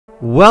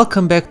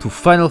Welcome back to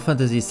Final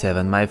Fantasy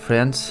VII, my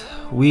friends.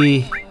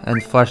 We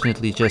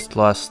unfortunately just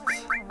lost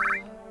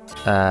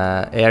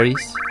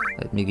Ares.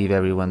 Let me give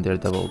everyone their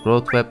double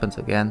growth weapons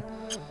again.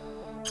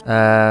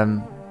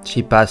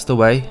 She passed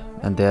away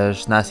and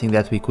there's nothing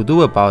that we could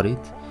do about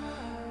it.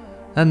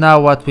 And now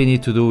what we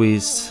need to do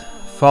is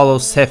follow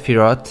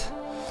Sephiroth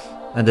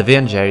and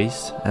avenge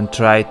Ares and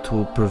try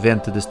to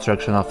prevent the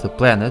destruction of the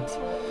planet.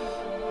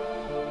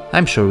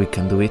 I'm sure we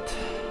can do it.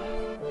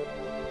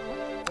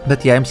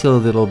 But yeah, I'm still a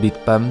little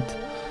bit bummed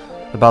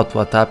about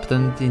what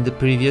happened in the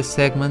previous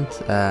segment.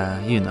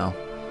 You know,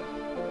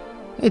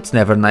 it's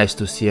never nice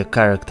to see a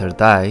character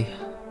die.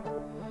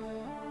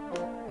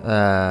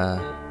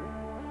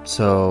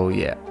 So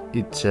yeah,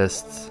 it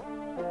just...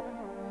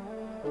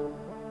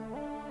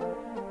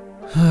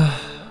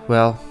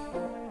 well,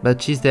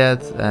 but she's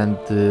dead, and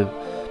the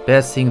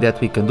best thing that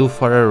we can do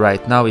for her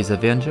right now is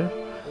avenge her.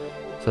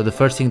 So the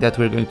first thing that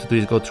we're going to do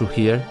is go through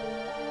here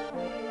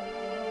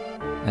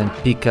and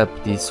pick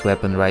up this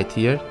weapon right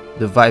here,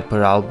 the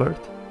Viper Albert.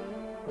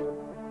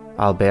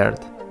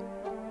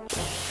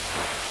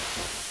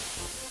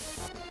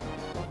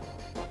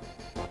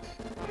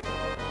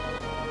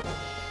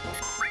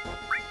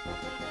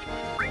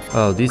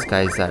 Oh, these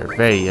guys are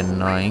very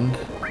annoying.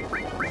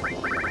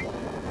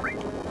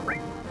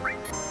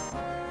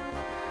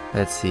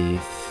 Let's see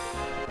if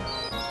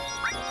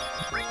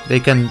they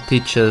can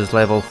teach us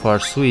level 4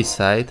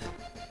 suicide.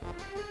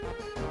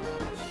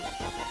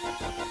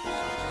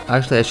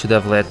 Actually, I should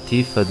have let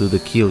Tifa do the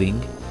killing.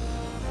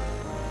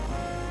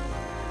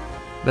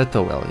 But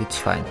oh well, it's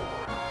fine.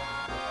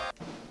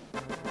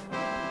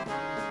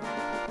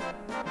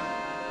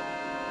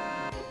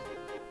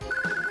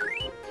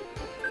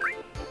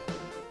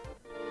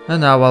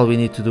 And now all we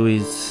need to do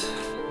is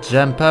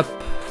jump up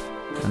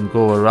and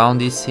go around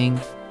this thing.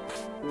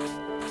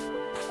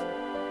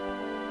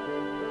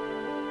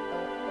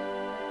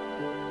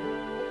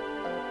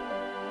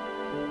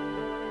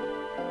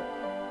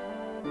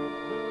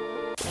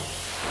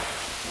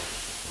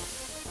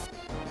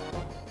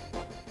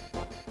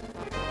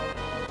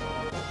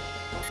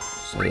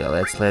 So yeah,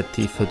 let's let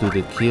Tifa do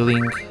the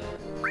killing.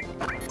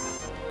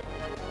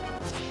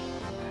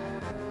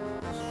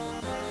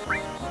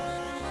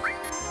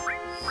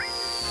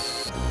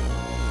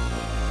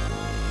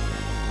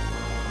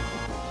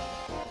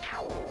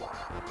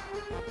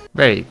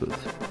 Very good.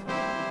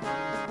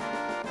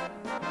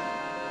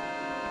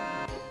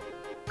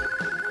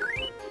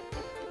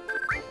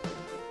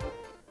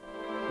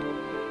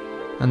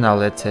 And now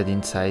let's head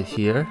inside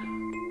here.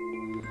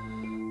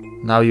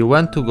 Now you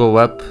want to go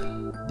up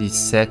this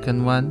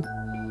second one,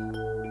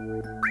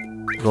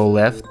 go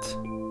left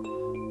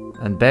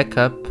and back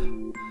up,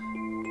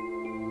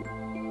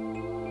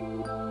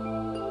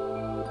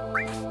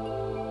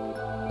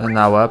 and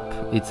now up.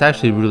 It's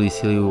actually really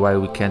silly why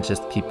we can't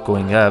just keep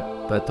going up,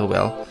 but oh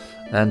well.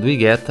 And we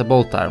get a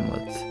bolt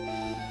armlet,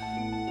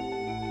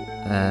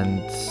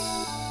 and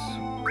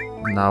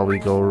now we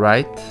go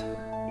right,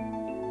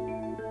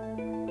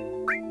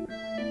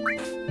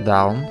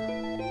 down.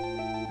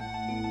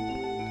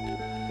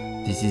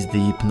 This is the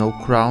Hypno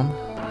Crown.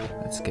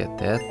 Let's get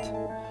that.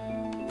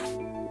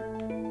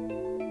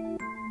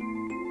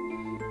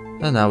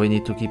 And now we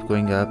need to keep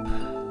going up.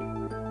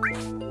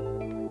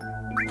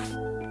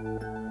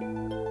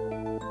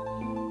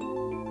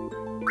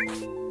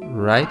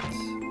 Right.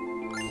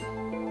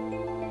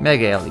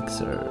 Mega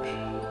Elixir.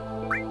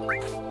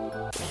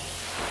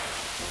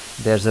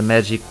 There's a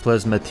magic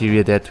plus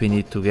materia that we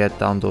need to get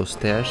down those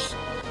stairs.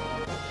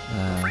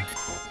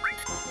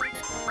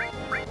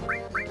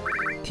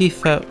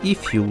 Tifa,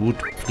 if you would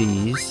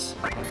please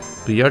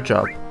do your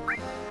job.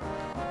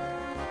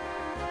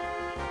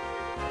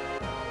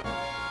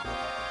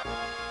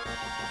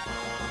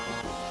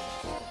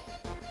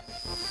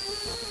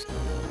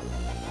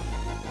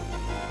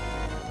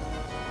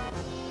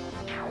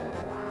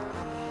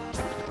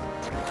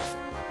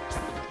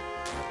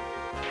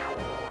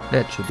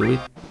 That should do it.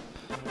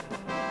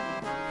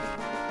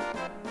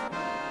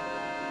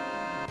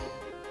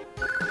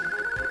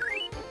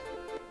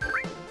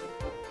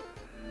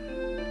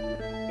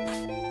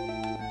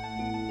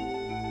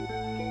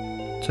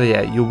 So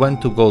yeah, you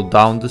want to go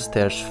down the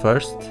stairs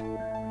first.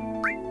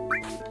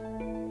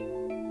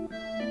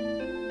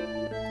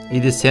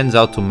 It descends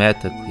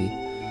automatically.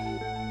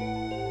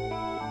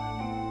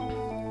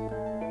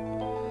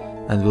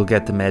 And we'll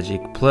get the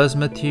magic plus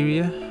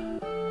materia.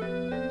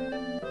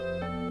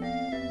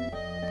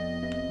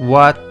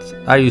 What?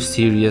 Are you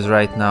serious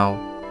right now?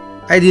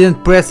 I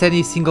didn't press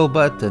any single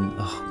button.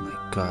 Oh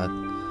my god.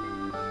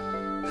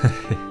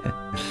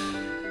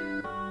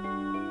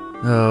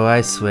 Oh,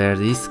 I swear,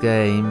 this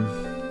game.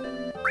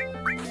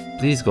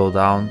 Please go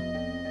down.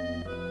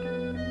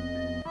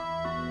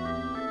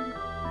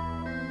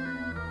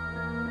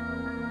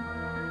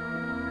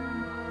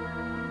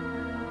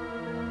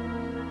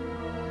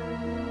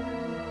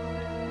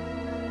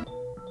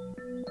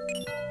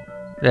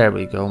 There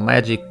we go,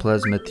 magic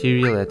plus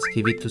material, let's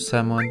give it to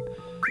someone.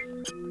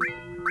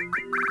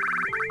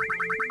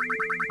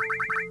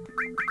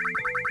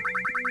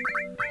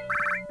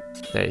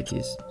 There it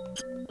is.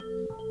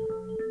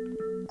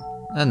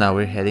 And now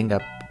we're heading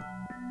up.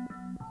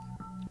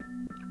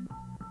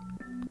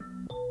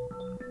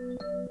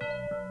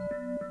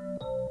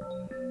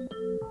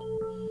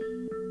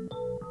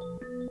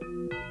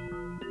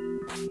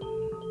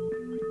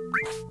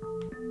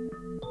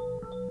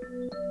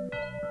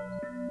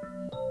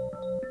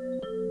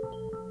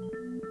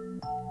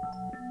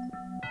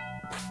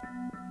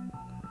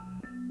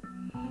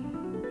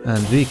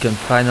 And we can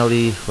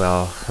finally,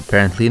 well,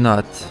 apparently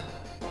not.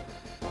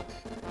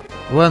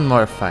 One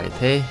more fight,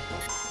 hey?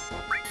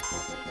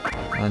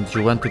 And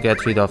you want to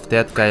get rid of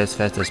that guy as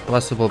fast as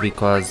possible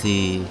because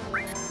he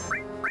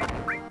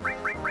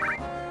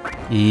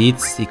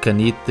can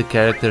eat the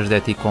characters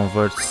that he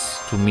converts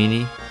to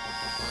mini,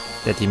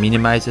 that he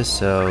minimizes,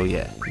 so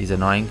yeah, he's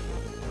annoying.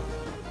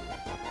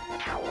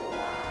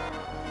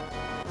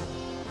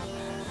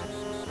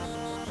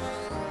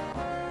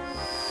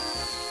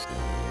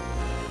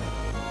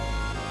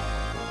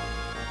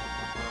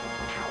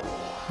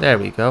 There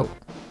we go.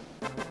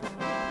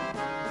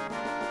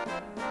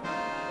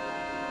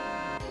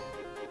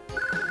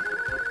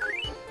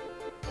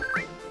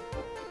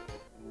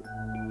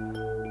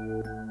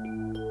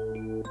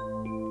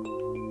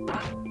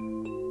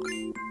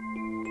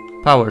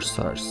 Power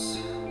source.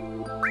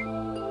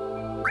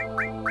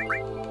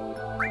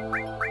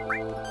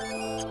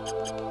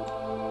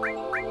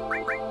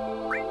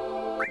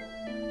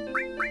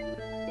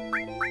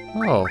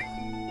 Oh.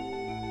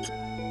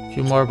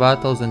 Few more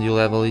battles and you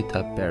level it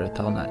up, Barret.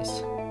 How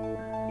nice.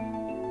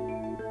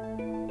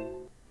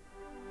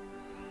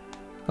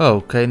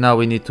 Okay, now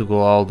we need to go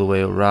all the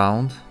way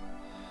around.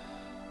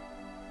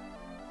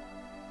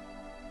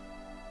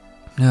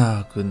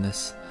 Oh,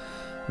 goodness.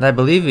 And I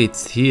believe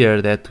it's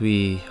here that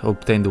we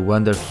obtain the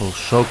wonderful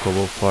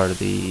Chocobo for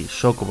the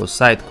Chocobo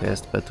side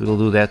quest, but we'll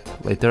do that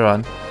later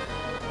on.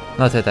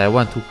 Not that I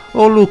want to.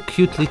 Oh look,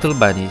 cute little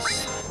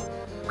bunnies.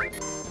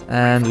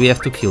 And we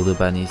have to kill the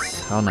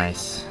bunnies. How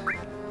nice.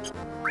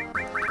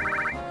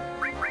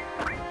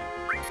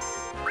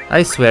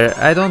 I swear,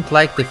 I don't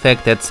like the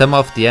fact that some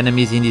of the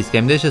enemies in this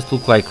game, they just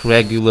look like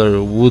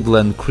regular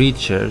woodland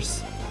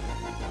creatures.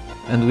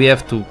 And we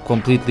have to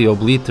completely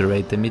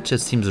obliterate them. It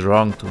just seems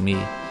wrong to me.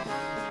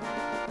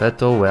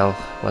 But oh well,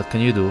 what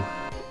can you do?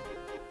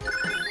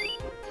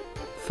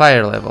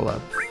 Fire level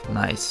up,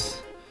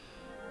 nice.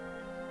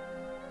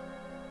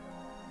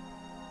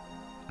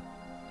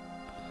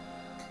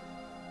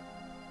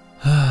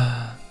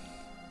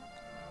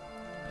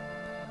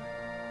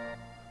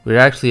 We're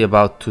actually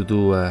about to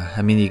do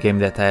a mini game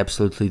that I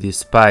absolutely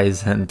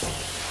despise, and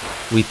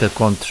with a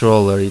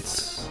controller,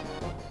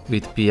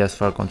 with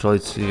PS4 controller,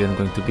 it's even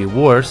going to be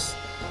worse.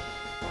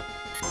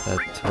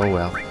 But oh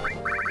well.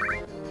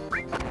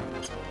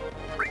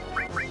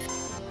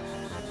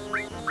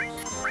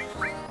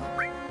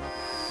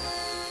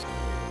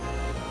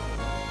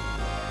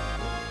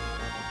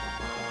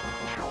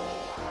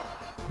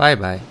 Bye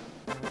bye.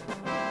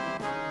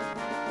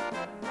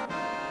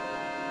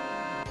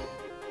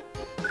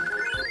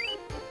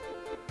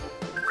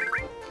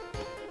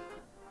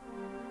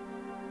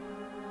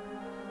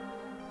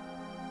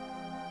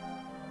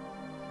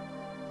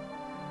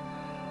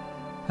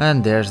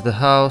 And there's the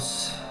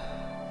house.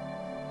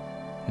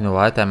 You know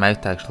what, I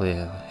might actually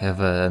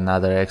have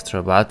another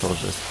extra battle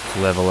just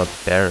to level up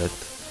Barret.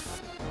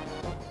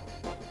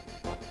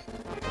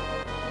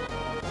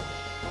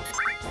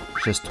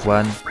 Just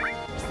one.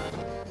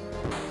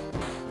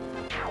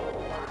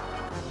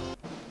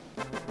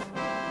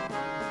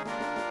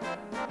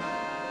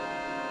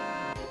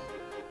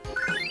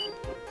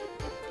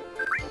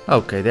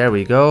 Okay, there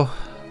we go.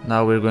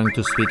 Now we're going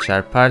to switch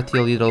our party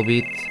a little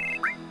bit.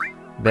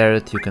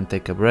 Barret, you can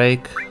take a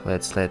break.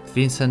 Let's let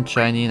Vincent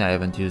shine in. I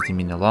haven't used him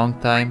in a long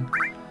time.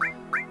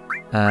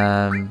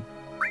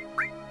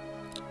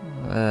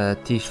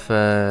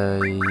 Tifa,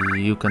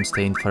 you can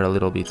stay in for a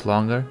little bit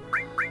longer.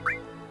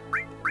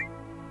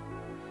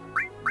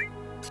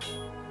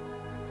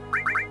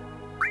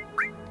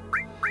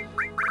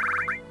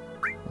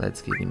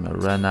 Let's give him a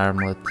run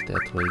armlet,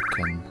 that way he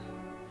can...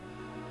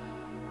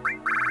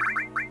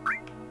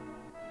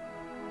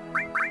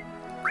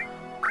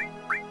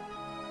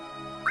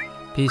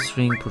 Peace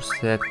ring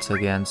protects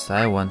against...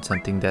 I want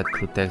something that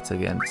protects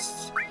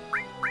against...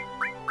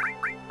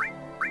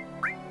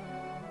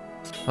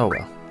 Oh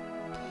well.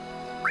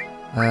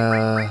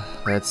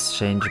 Let's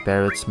change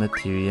Barret's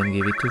materia and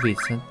give it to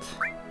Vincent.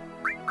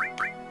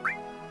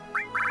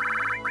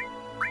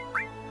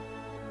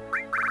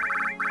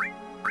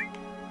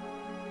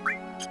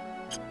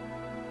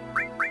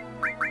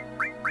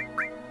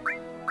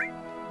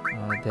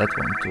 That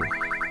one too.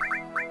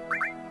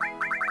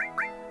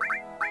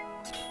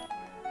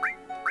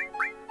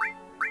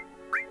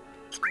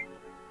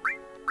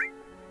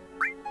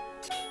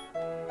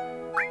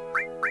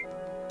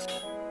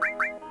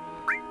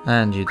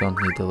 And you don't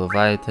need the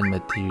Leviathan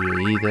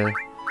material either.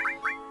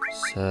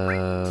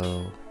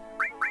 So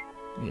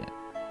yeah,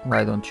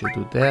 why don't you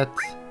do that?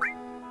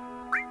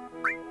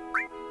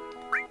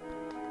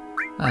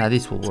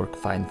 This will work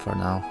fine for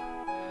now.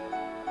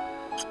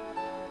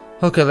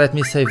 Okay, let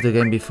me save the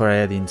game before I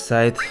head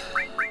inside,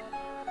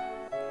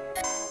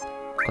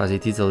 because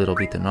it is a little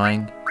bit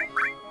annoying.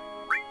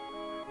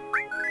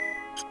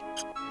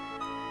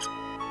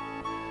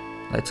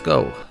 Let's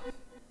go.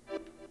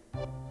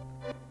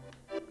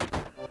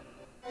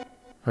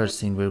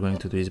 First thing we're going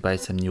to do is buy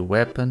some new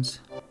weapons.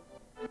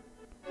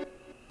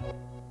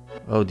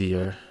 Oh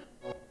dear.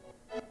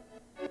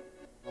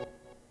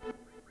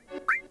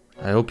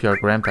 I hope your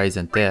grandpa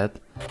isn't dead.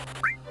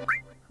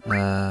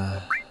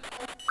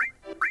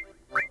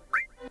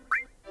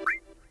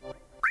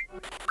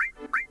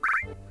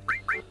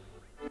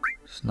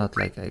 It's not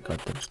like I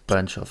got a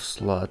bunch of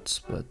slots,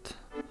 but...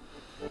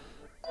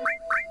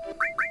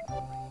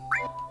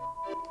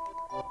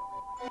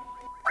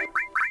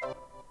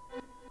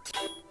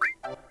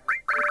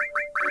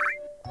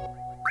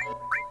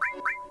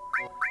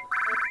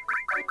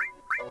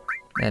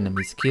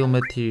 Enemy skill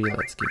material,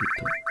 let's give it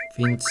to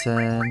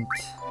Vincent.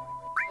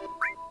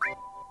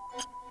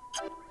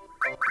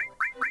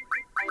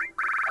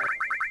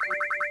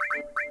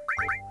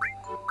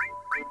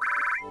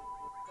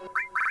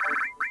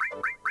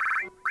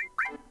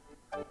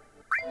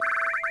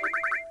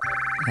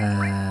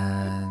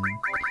 And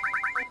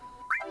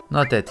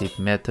not that it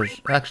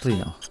matters, actually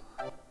no,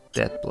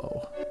 that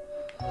blow.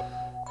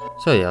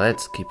 So yeah,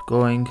 let's keep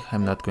going.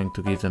 I'm not going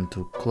to give them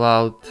to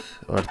Cloud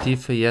or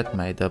Tifa yet,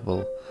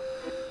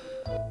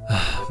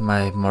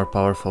 my more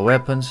powerful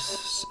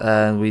weapons.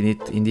 And we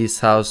need, in this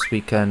house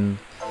we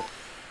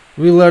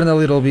learn a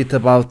little bit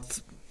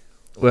about,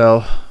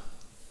 well,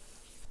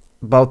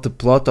 about the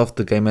plot of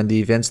the game and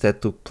the events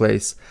that took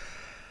place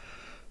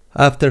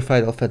after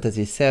Final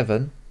Fantasy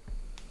VII,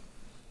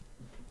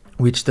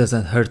 which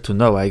doesn't hurt to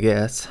know, I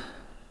guess.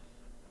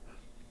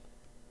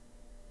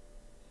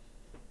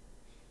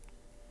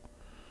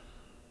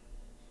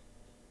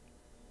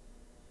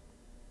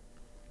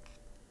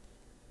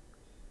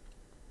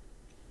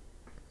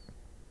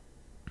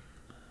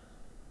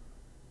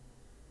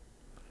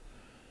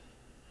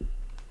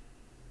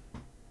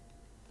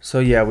 So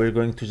yeah, we're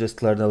going to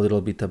just learn a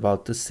little bit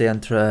about the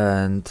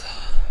Centra and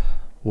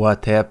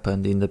what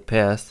happened in the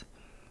past.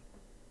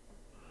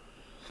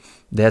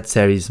 That's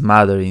Aeris'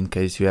 mother, in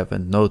case you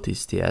haven't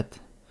noticed yet.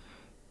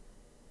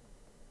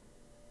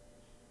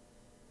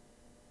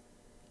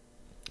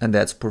 And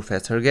that's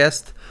Professor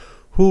Guest,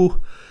 who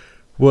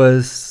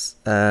was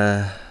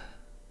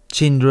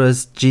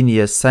Shinra's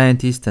genius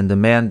scientist and the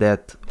man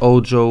that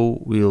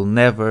Ojo will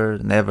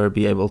never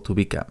be able to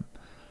become.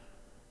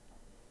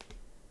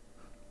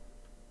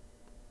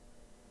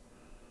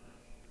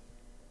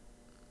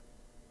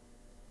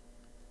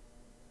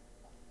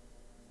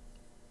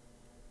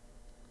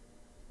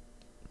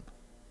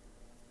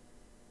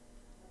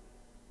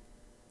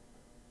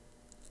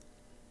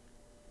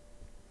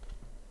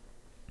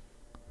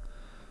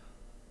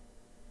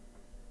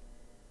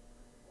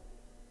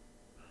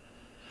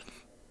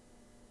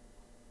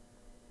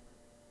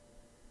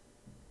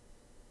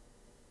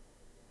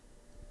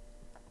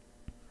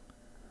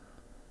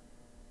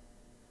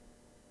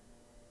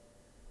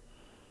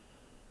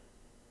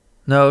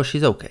 No,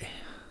 she's okay.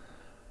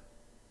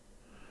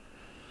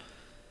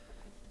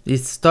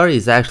 This story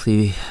is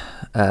actually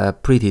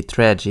pretty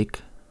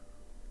tragic.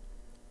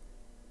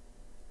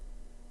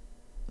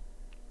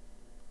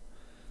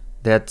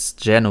 That's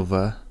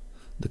Genova,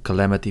 the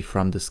calamity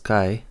from the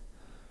sky.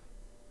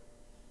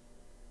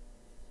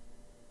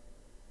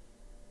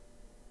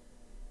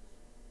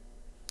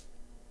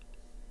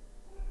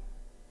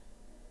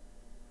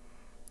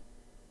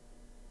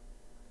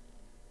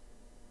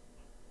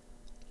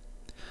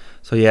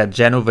 So yeah,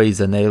 Genova is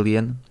an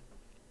alien,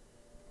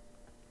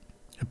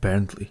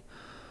 apparently.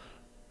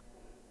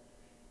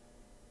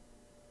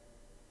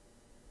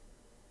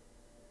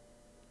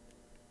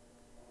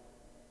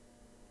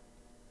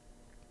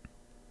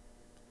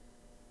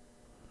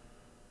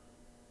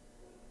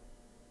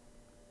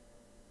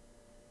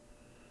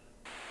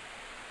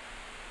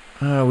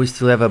 We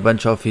still have a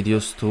bunch of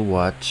videos to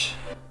watch.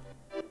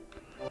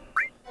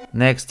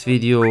 Next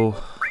video,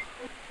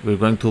 we're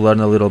going to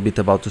learn a little bit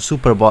about the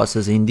super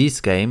bosses in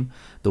this game,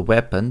 the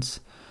weapons.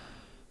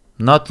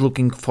 Not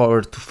looking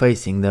forward to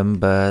facing them,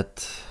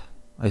 but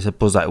I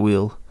suppose I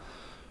will.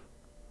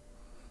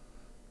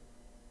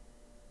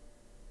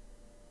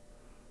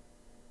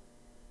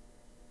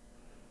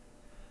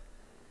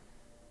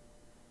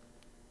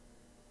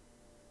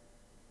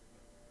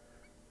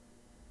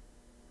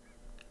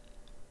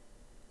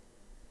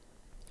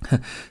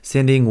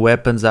 Sending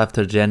weapons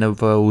after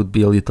Genova would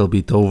be a little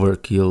bit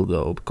overkill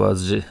though,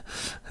 because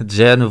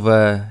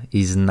Genova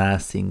is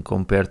nothing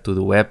compared to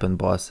the weapon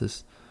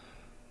bosses.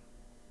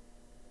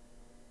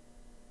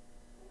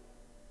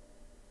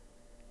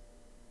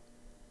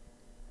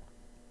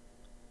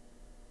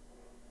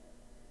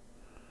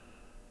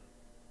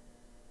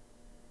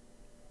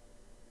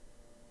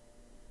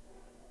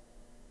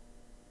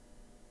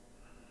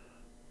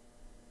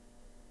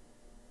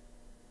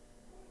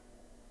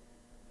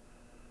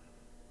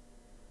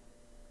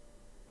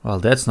 Well,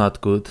 that's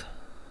not good.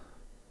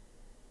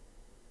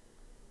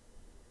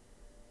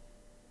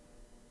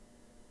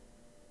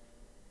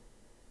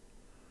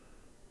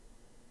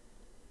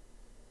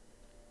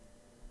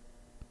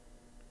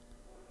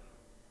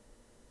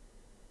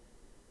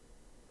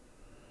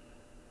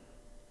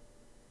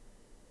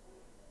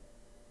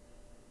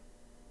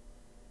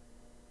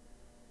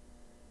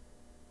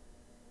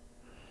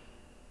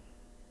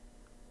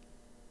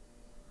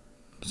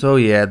 So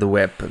yeah, the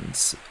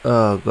weapons.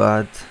 Oh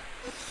god.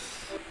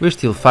 We're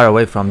still far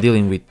away from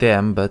dealing with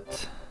them,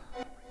 but...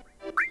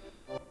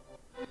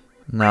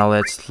 Now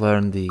let's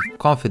learn the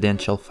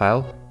confidential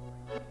file.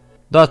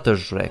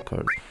 Daughter's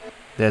record.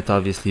 That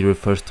obviously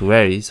refers to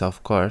Ares,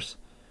 of course.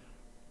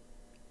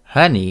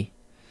 Honey?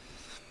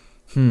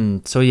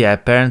 So yeah,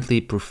 apparently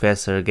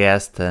Professor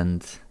Guest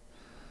and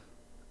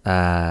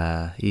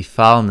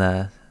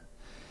Ifalna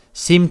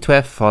seem to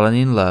have fallen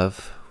in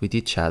love with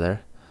each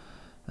other.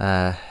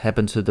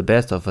 Happens to the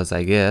best of us,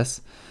 I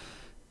guess.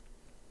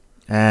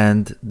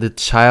 And the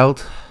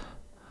child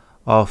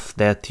of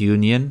that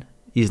union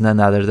is none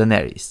other than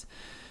Ares.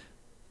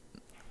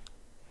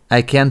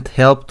 I can't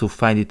help to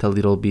find it a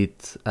little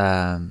bit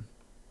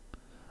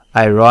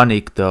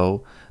ironic,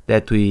 though,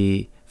 that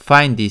we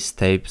find these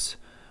tapes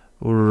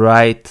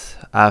right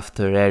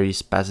after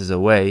Ares passes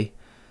away.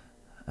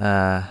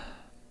 It's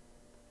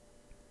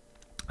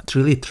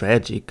really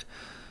tragic.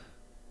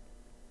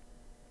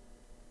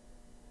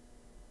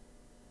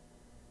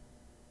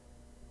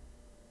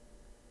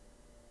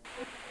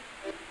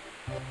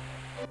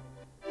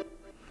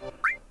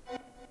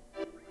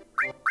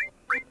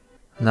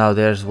 Now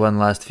there's one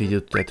last video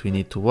that we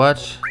need to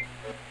watch.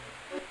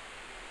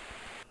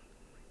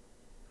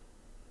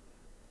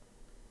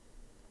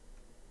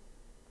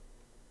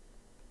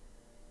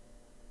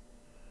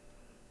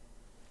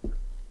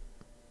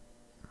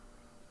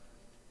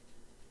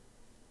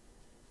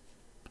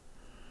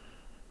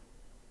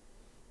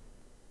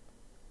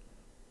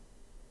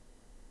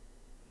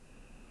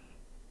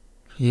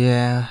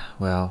 Yeah,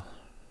 well,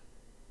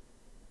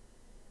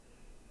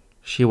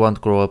 she won't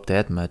grow up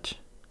that much.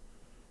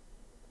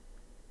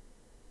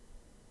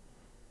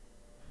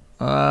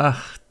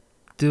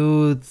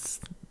 Dude,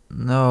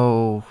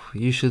 no,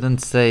 you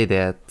shouldn't say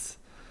that.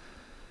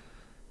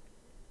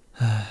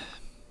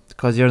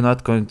 Because you're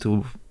not going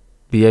to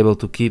be able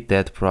to keep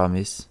that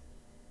promise.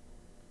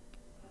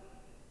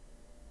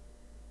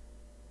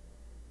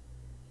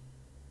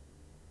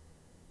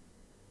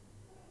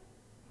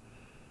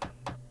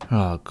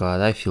 Oh god,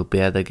 I feel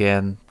bad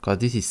again, because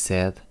this is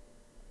sad.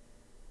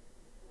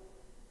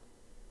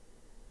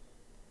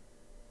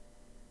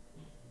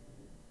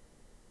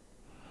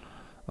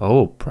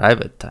 Oh,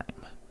 private time.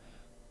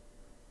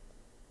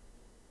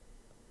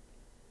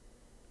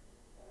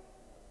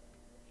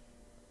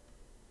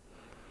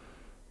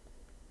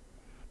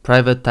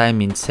 Private time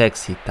means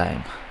sexy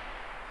time.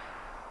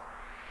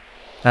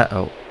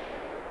 Uh-oh.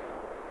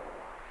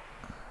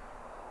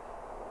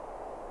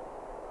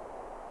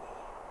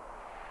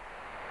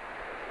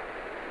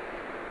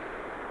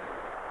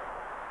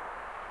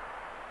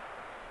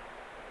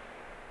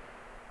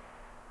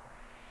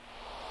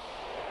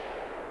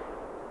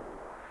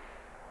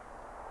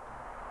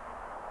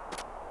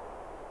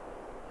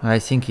 I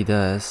think he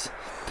does.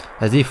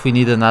 As if we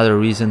need another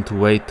reason to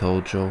wait,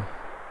 Tojo.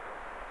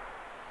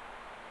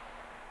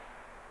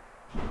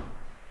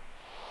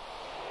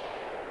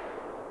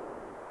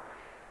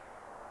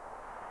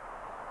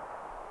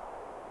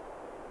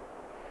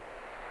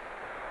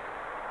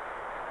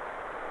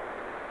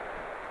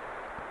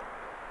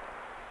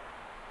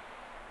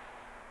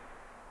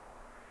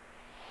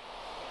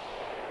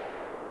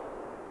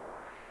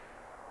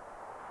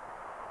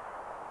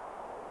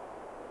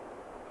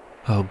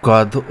 Oh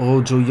god,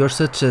 Ojo, you're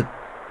such a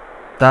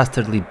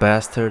dastardly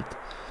bastard.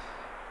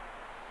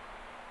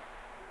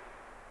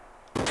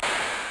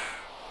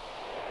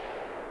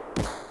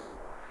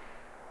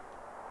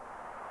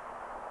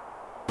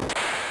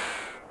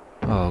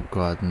 Oh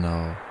god,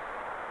 no.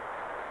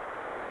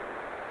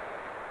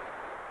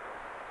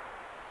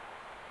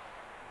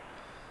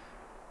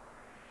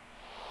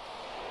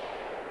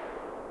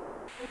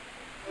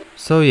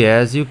 So yeah,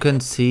 as you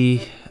can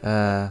see,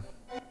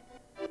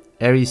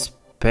 Aries'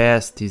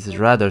 past is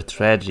rather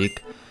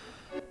tragic.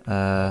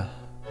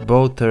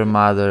 Both her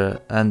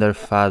mother and her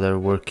father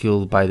were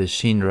killed by the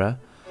Shinra.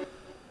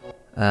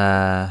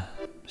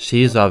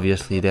 She is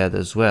obviously dead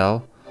as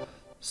well.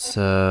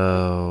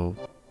 So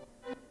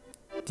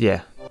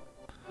yeah,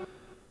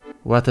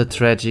 what a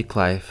tragic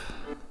life.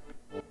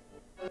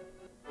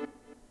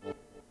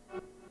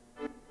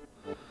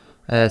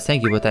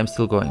 Thank you, but I'm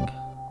still going.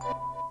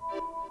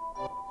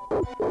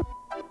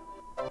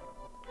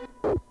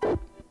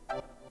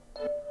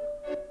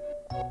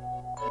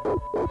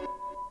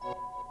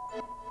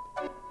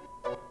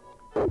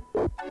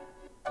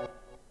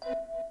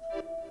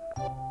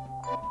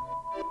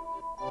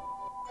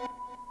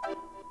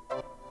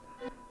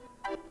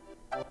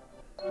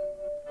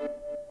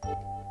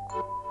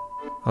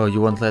 Oh, you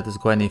won't let us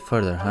go any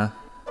further, huh?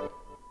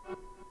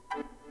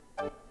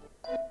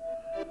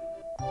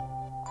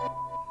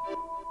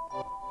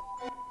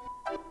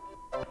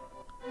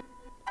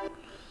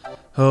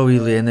 Oh,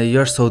 Elena,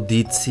 you're so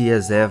ditzy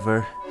as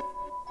ever.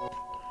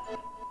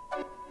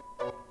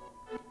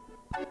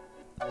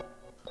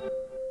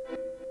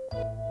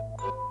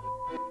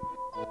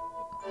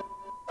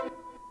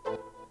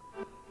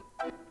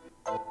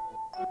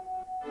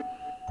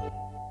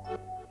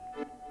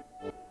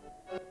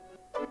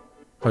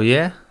 Oh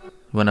yeah?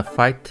 You wanna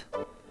fight?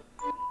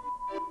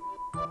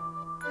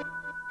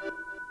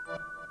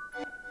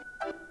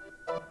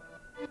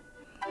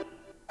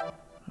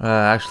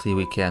 Actually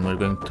we can. We're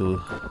going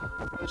to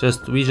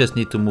we just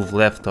need to move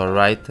left or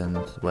right and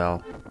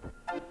well.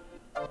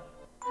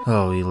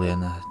 Oh,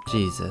 Elena,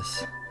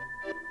 Jesus.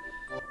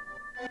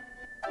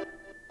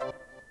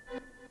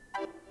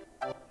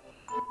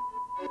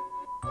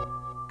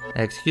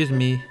 Excuse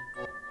me.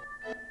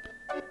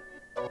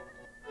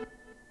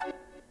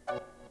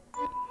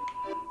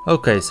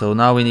 Okay, so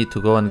now we need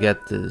to go and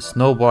get the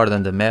snowboard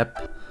and the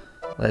map.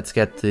 Let's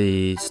get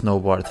the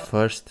snowboard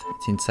first.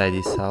 It's inside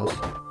this house.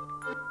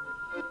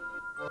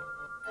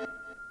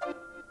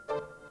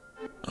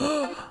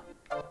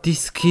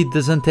 This kid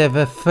doesn't have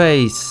a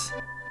face.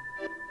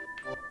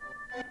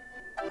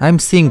 I'm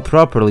seeing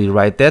properly,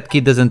 right? That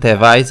kid doesn't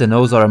have eyes, a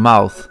nose or a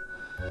mouth.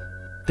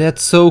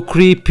 That's so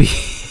creepy.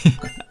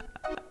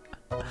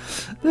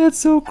 That's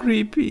so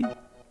creepy.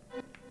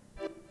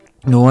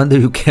 No wonder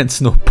you can't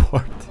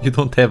snowboard. You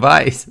don't have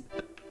eyes.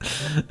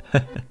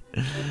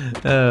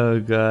 Oh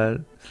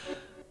god.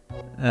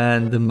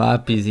 And the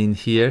map is in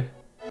here.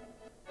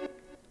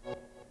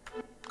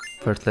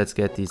 First let's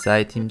get these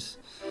items.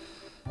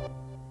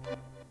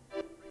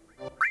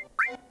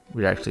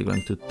 We're actually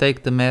going to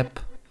take the map.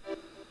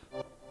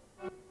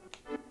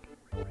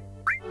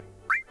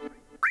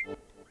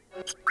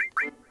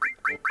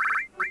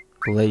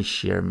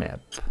 Glacier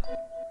map.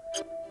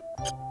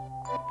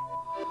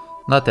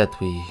 Not that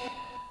we...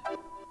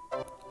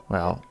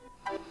 Well,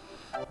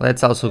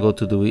 let's also go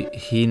to the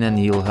Hin and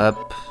heal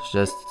up,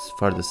 just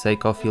for the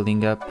sake of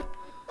healing up.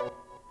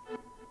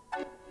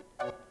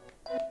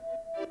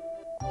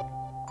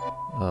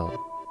 Oh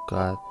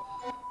god.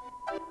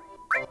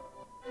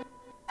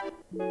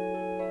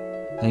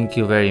 Thank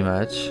you very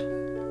much.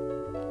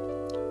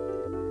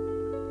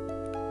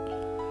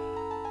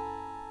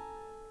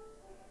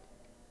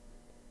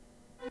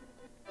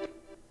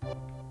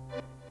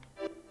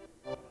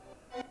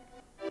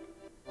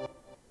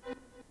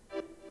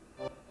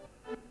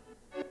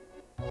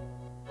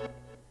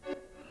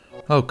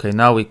 Okay,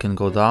 now we can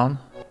go down.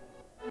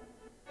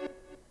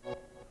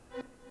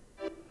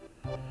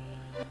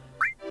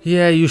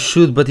 Yeah, you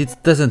should, but it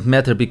doesn't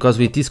matter because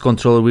with this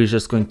controller we're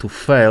just going to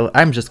fail.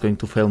 I'm just going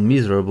to fail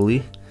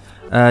miserably.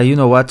 You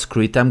know what,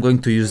 screw it, I'm going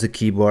to use the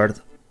keyboard.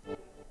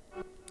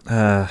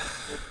 I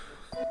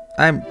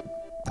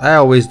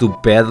always do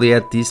badly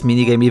at this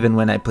minigame, even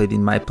when I played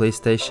in my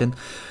PlayStation.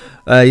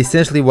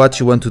 Essentially what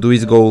you want to do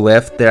is go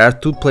left. There are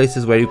two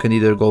places where you can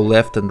either go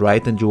left and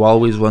right, and you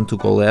always want to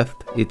go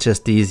left. It's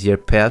just the easier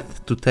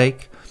path to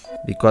take,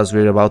 because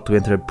we're about to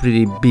enter a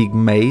pretty big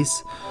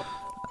maze.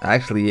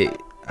 Actually,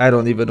 I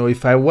don't even know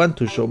if I want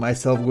to show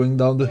myself going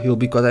down the hill,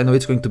 because I know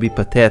it's going to be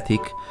pathetic.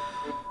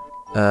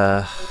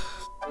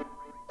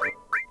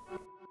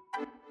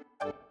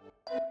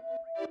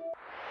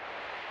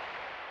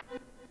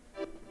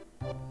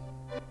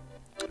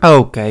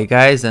 Okay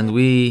guys, and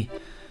we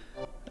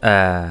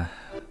are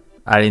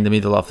in the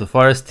middle of the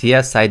forest.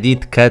 Yes, I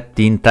did cut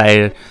the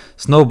entire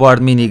snowboard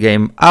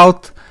minigame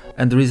out,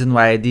 and the reason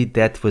why I did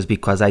that was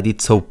because I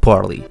did so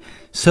poorly.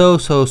 So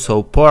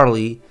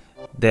poorly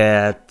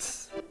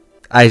that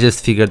I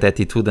just figured that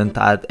it wouldn't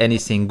add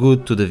anything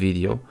good to the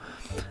video.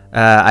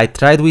 I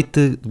tried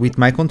with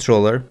my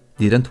controller,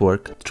 didn't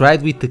work.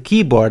 Tried with the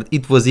keyboard,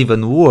 it was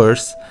even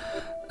worse.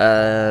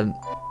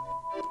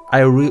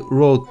 I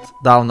wrote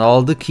down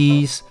all the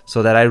keys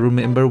so that I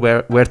remember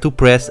where to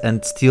press,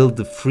 and still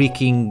the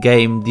freaking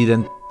game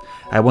didn't.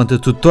 I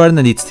wanted to turn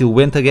and it still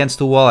went against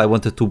the wall. I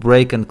wanted to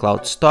brake and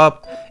Cloud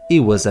stopped. It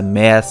was a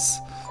mess.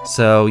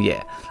 So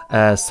yeah,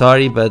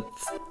 sorry, but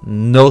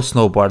no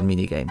snowboard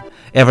minigame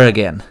ever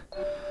again.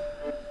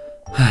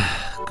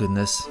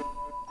 Goodness.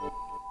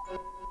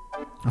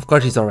 Of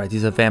course he's alright,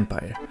 he's a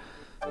vampire.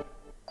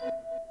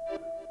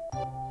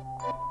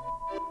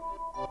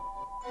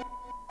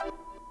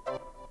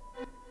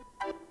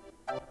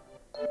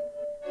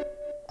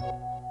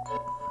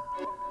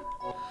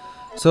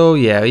 So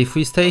yeah, if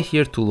we stay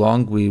here too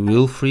long we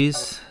will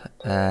freeze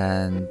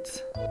and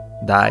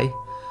die.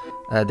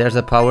 There's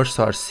a power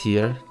source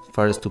here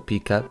for us to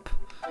pick up.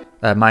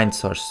 Mind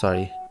source,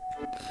 sorry.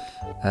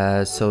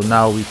 So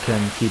now we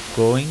can keep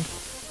going.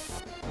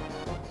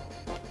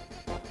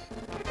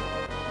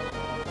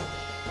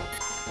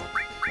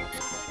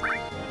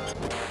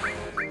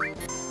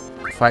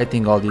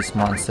 Fighting all these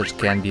monsters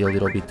can be a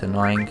little bit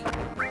annoying.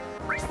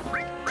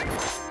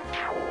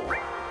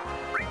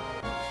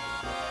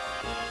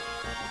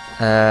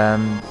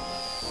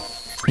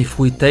 If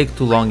we take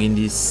too long in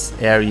this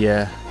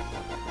area,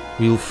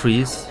 we'll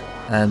freeze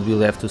and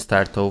we'll have to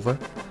start over,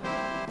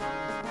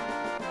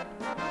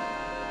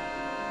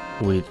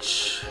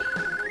 which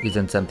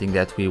isn't something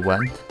that we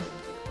want.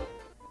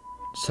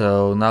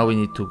 So now we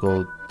need to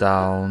go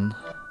down.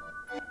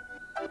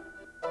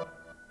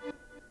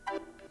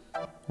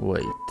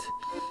 Wait,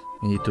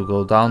 we need to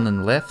go down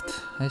and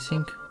left, I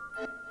think.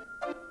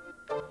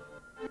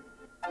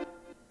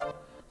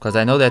 Because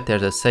I know that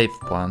there's a save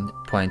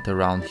point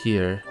around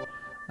here,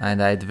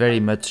 and I'd very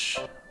much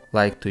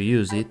like to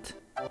use it.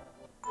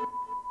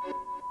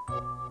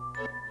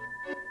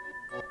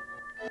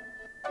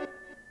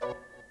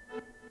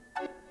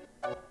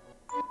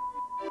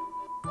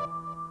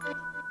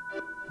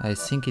 I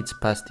think it's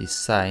past this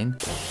sign.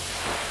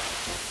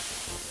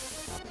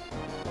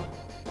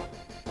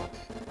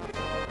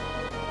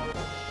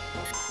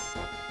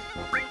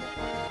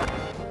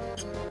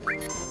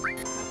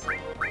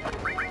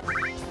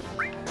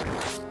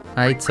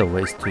 It's a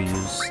waste to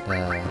use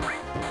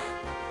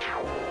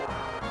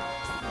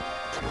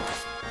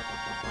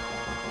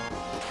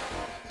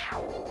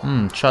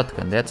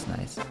shotgun, that's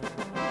nice.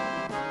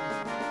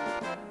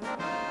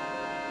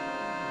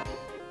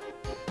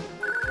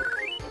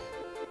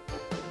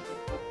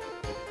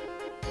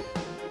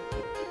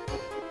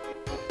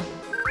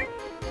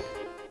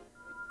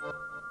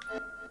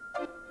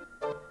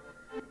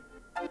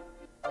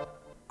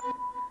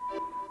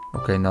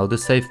 Okay, now the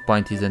save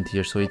point isn't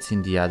here, so it's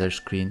in the other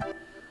screen.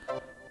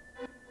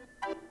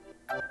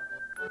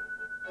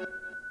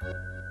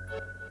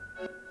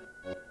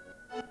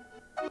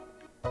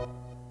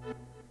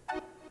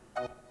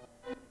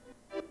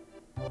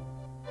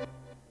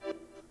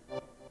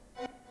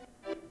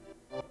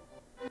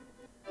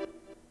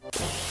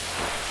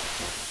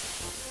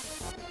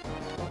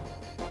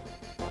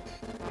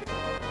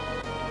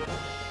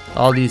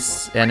 All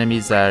these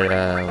enemies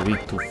are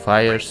weak to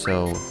fire,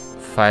 so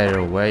fire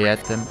away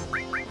at them.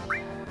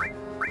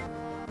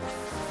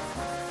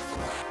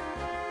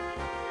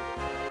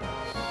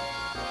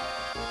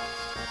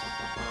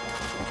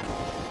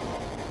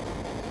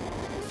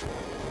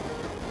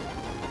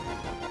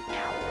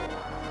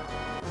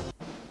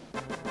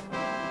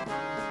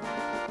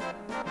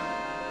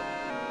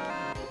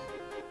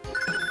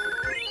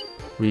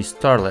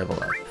 Restore level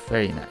up,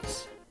 very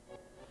nice.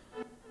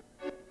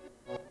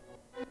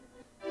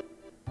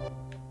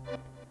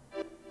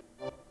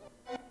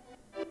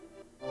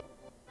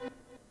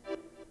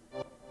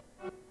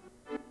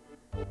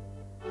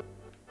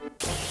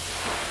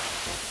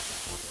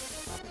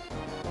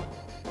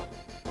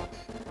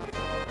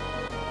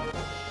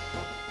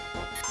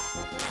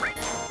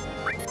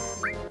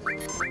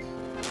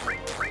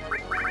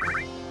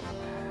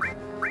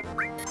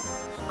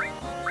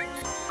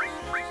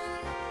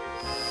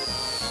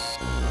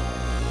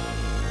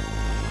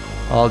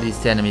 All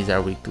these enemies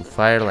are weak to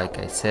fire, like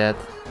I said.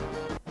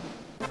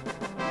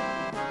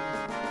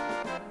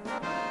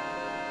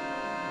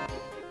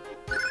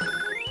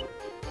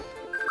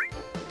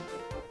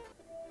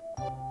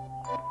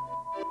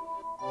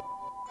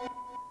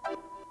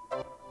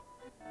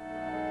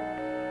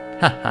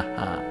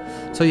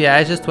 So yeah,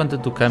 I just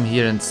wanted to come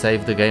here and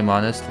save the game,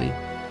 honestly,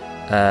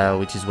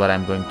 which is what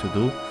I'm going to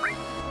do.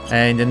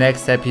 And in the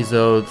next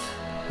episode,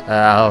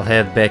 I'll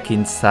head back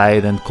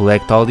inside and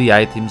collect all the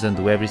items and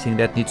do everything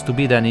that needs to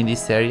be done in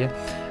this area.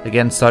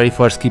 Again, sorry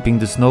for skipping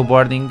the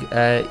snowboarding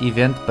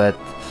event, but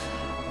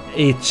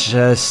it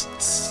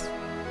just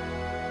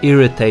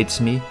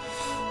irritates me,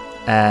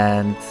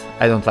 and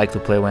I don't like to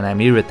play when I'm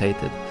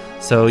irritated.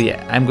 So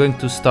yeah, I'm going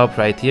to stop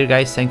right here,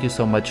 guys. Thank you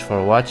so much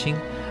for watching.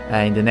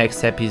 In the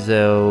next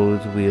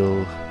episode,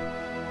 we'll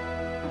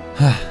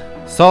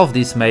solve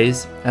this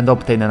maze and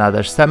obtain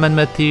another summon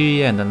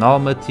materia and an all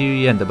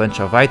materia and a bunch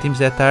of items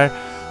that are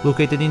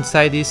located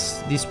inside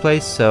this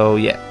place. So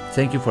yeah,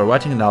 thank you for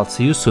watching, and I'll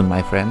see you soon,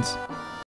 my friends.